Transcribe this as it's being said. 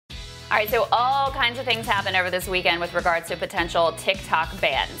All right, so all kinds of things happened over this weekend with regards to potential TikTok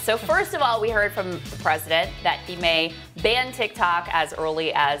ban. So first of all, we heard from the president that he may ban TikTok as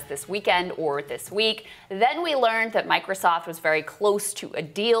early as this weekend or this week. Then we learned that Microsoft was very close to a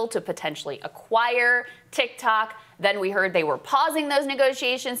deal to potentially acquire TikTok. Then we heard they were pausing those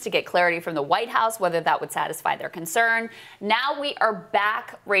negotiations to get clarity from the White House whether that would satisfy their concern. Now we are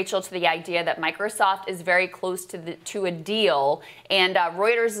back, Rachel, to the idea that Microsoft is very close to a deal. And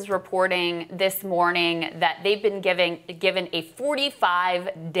Reuters is reporting this morning that they've been given a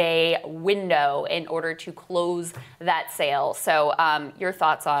 45-day window in order to close that sale. So your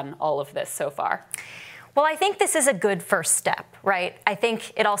thoughts on all of this so far? Well, I think this is a good first step, right? I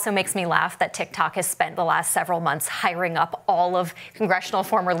think it also makes me laugh that TikTok has spent the last several months hiring up all of congressional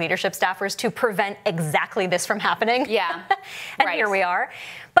former leadership staffers to prevent exactly this from happening. Yeah, and right. Here we are.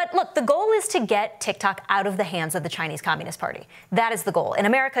 But look, the goal is to get TikTok out of the hands of the Chinese Communist Party. That is the goal. In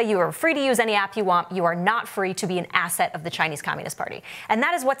America, you are free to use any app you want. You are not free to be an asset of the Chinese Communist Party. And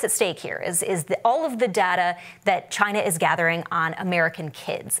that is what's at stake here, is all of the data that China is gathering on American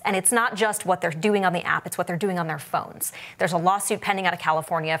kids. And it's not just what they're doing on the app, it's what they're doing on their phones. There's a lawsuit pending out of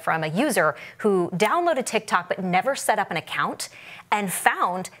California from a user who downloaded TikTok but never set up an account and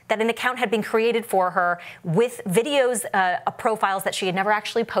found that an account had been created for her with videos, profiles that she had never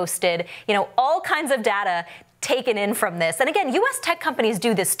actually posted, all kinds of data taken in from this. And again, U.S. tech companies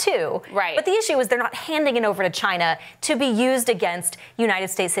do this too. Right. But the issue is they're not handing it over to China to be used against United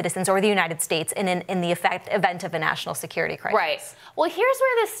States citizens or the United States in the event of a national security crisis. Right. Well, here's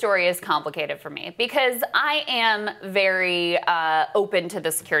where this story is complicated for me, because I am very open to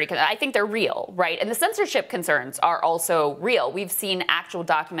the security concerns. I think they're real, right? And the censorship concerns are also real. We've seen actual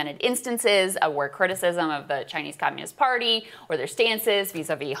documented instances where criticism of the Chinese Communist Party or their stances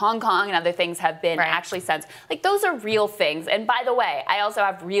vis-a-vis Hong Kong and other things have been actually censored. Like, those are real things. And by the way, I also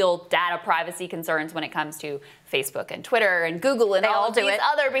have real data privacy concerns when it comes to Facebook and Twitter and Google and all of these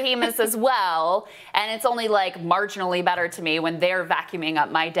other behemoths as well. And it's only like marginally better to me when they're vacuuming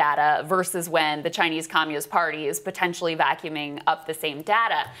up my data versus when the Chinese Communist Party is potentially vacuuming up the same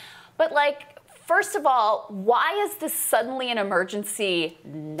data. But first of all, why is this suddenly an emergency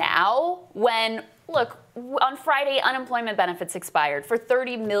now when, look, on Friday, unemployment benefits expired for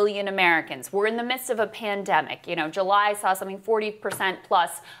 30 million Americans. We're in the midst of a pandemic. July saw something 40%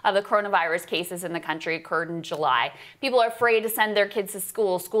 plus of the coronavirus cases in the country occurred in July. People are afraid to send their kids to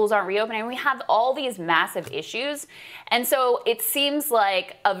school. Schools aren't reopening. We have all these massive issues. And so it seems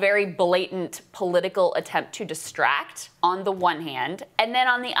like a very blatant political attempt to distract on the one hand. And then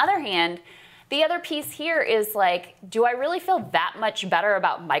on the other hand, the other piece here is do I really feel that much better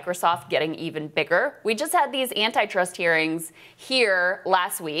about Microsoft getting even bigger? We just had these antitrust hearings here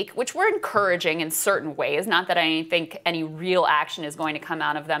last week, which were encouraging in certain ways. Not that I think any real action is going to come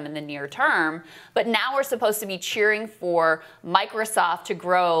out of them in the near term, but now we're supposed to be cheering for Microsoft to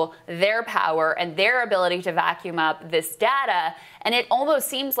grow their power and their ability to vacuum up this data. And it almost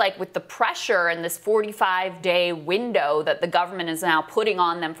seems like with the pressure and this 45-day window that the government is now putting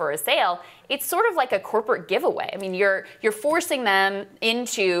on them for a sale, it's sort of like a corporate giveaway. I mean, you're forcing them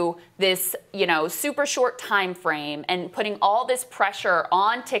into this, super short time frame and putting all this pressure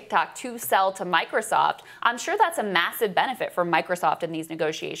on TikTok to sell to Microsoft. I'm sure that's a massive benefit for Microsoft in these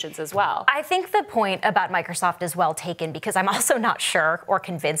negotiations as well. I think the point about Microsoft is well taken, because I'm also not sure or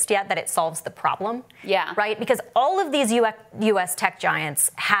convinced yet that it solves the problem. Yeah. Right? Because all of these U.S. tech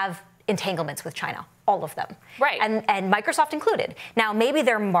giants have entanglements with China. All of them. Right. And Microsoft included. Now, maybe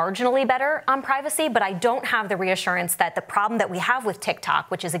they're marginally better on privacy, but I don't have the reassurance that the problem that we have with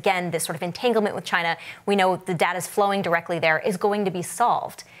TikTok, which is, again, this sort of entanglement with China, we know the data is flowing directly there, is going to be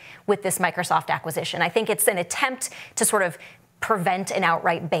solved with this Microsoft acquisition. I think it's an attempt to sort of prevent an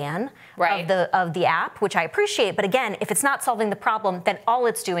outright ban of the app, which I appreciate. But again, if it's not solving the problem, then all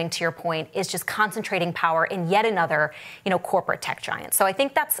it's doing, to your point, is just concentrating power in yet another, corporate tech giant. So I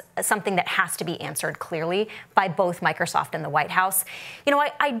think that's something that has to be answered clearly by both Microsoft and the White House.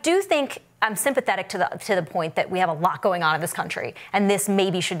 I do think I'm sympathetic to the point that we have a lot going on in this country, and this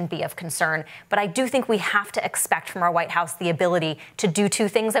maybe shouldn't be of concern. But I do think we have to expect from our White House the ability to do two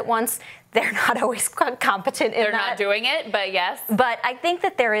things at once. They're not always competent in that. They're not doing it, but yes. But I think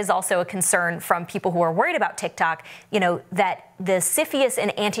that there is also a concern from people who are worried about TikTok, that the CFIUS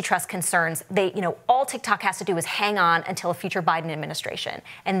and antitrust concerns, all TikTok has to do is hang on until a future Biden administration,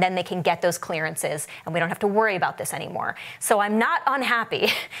 and then they can get those clearances, and we don't have to worry about this anymore. So I'm not unhappy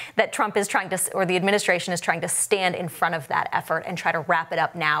that Trump is trying to, or the administration is trying to stand in front of that effort and try to wrap it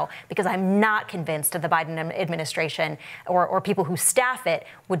up now, because I'm not convinced that the Biden administration or people who staff it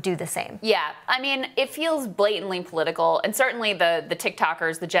would do the same. Yeah, I mean, it feels blatantly political, and certainly the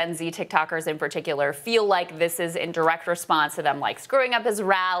TikTokers, the Gen Z TikTokers in particular, feel like this is in direct response to them, like screwing up his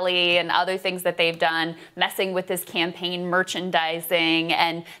rally and other things that they've done, messing with his campaign merchandising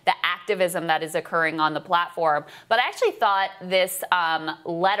and the activism that is occurring on the platform. But I actually thought this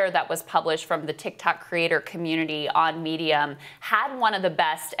letter that was published from the TikTok creator community on Medium had one of the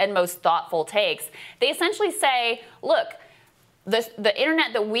best and most thoughtful takes. They essentially say, look, the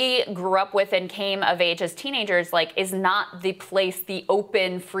internet that we grew up with and came of age as teenagers, like, is not the place, the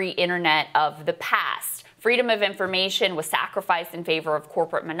open, free internet of the past. Freedom of information was sacrificed in favor of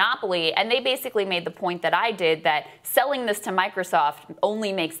corporate monopoly, and they basically made the point that I did, that selling this to Microsoft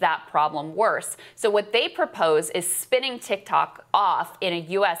only makes that problem worse. So what they propose is spinning TikTok off in a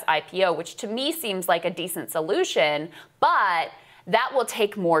US IPO, which to me seems like a decent solution, but that will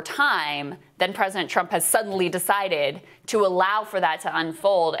take more time than President Trump has suddenly decided to allow for that to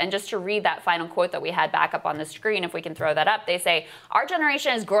unfold. And just to read that final quote that we had back up on the screen, if we can throw that up, they say, our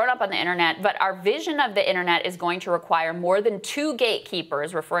generation has grown up on the internet, but our vision of the internet is going to require more than 2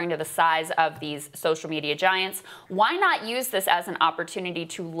 gatekeepers, referring to the size of these social media giants. Why not use this as an opportunity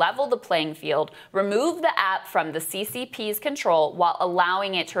to level the playing field, remove the app from the CCP's control while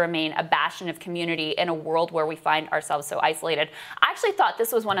allowing it to remain a bastion of community in a world where we find ourselves so isolated? I actually thought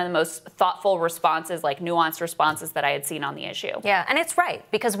this was one of the most thoughtful responses, like nuanced responses, that I had seen on the issue. Yeah, and it's right,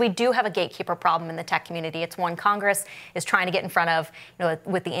 because we do have a gatekeeper problem in the tech community. It's one Congress is trying to get in front of,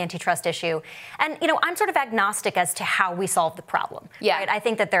 with the antitrust issue. And, I'm sort of agnostic as to how we solve the problem. Yeah. Right? I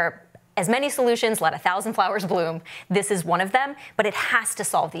think that there are as many solutions, let 1,000 flowers bloom. This is one of them, but it has to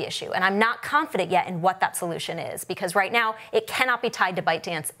solve the issue. And I'm not confident yet in what that solution is, because right now it cannot be tied to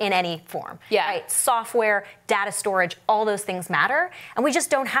ByteDance in any form. Yeah. Right? Software, data storage, all those things matter. And we just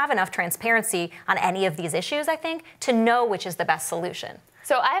don't have enough transparency on any of these issues, I think, to know which is the best solution.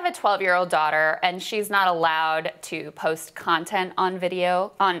 So I have a 12-year-old daughter, and she's not allowed to post content on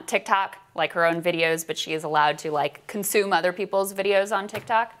TikTok, like her own videos, but she is allowed to consume other people's videos on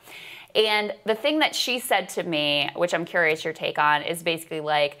TikTok. And the thing that she said to me, which I'm curious your take on, is basically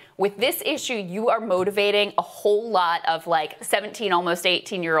with this issue, you are motivating a whole lot of 17, almost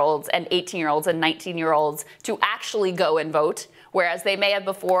 18-year-olds and 18-year-olds and 19-year-olds to actually go and vote. Whereas they may have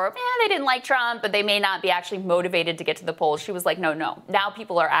before, they didn't like Trump, but they may not be actually motivated to get to the polls. She was like, no, now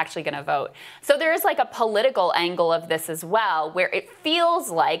people are actually going to vote. So there is a political angle of this as well, where it feels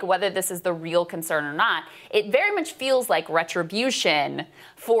like, whether this is the real concern or not, it very much feels like retribution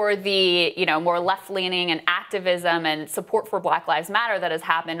for the more left-leaning and activism and support for Black Lives Matter that has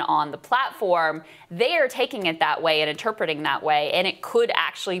happened on the platform. They are taking it that way and interpreting that way, and it could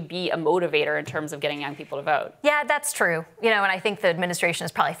actually be a motivator in terms of getting young people to vote. Yeah, that's true. And I think the administration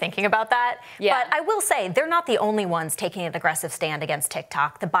is probably thinking about that. Yeah. But I will say, they're not the only ones taking an aggressive stand against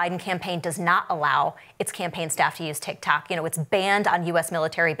TikTok. The Biden campaign does not allow its campaign staff to use TikTok. It's banned on U.S.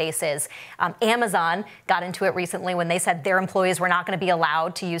 military bases. Amazon got into it recently when they said their employees were not going to be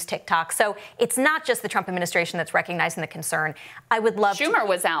allowed to use TikTok. So it's not just the Trump administration that's recognizing the concern. I would love Schumer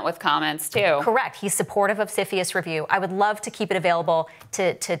was out with comments, too. Correct. He's supportive of CFIUS review. I would love to keep it available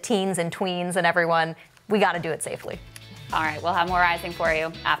to teens and tweens and everyone. We got to do it safely. All right, we'll have more Rising for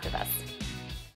you after this.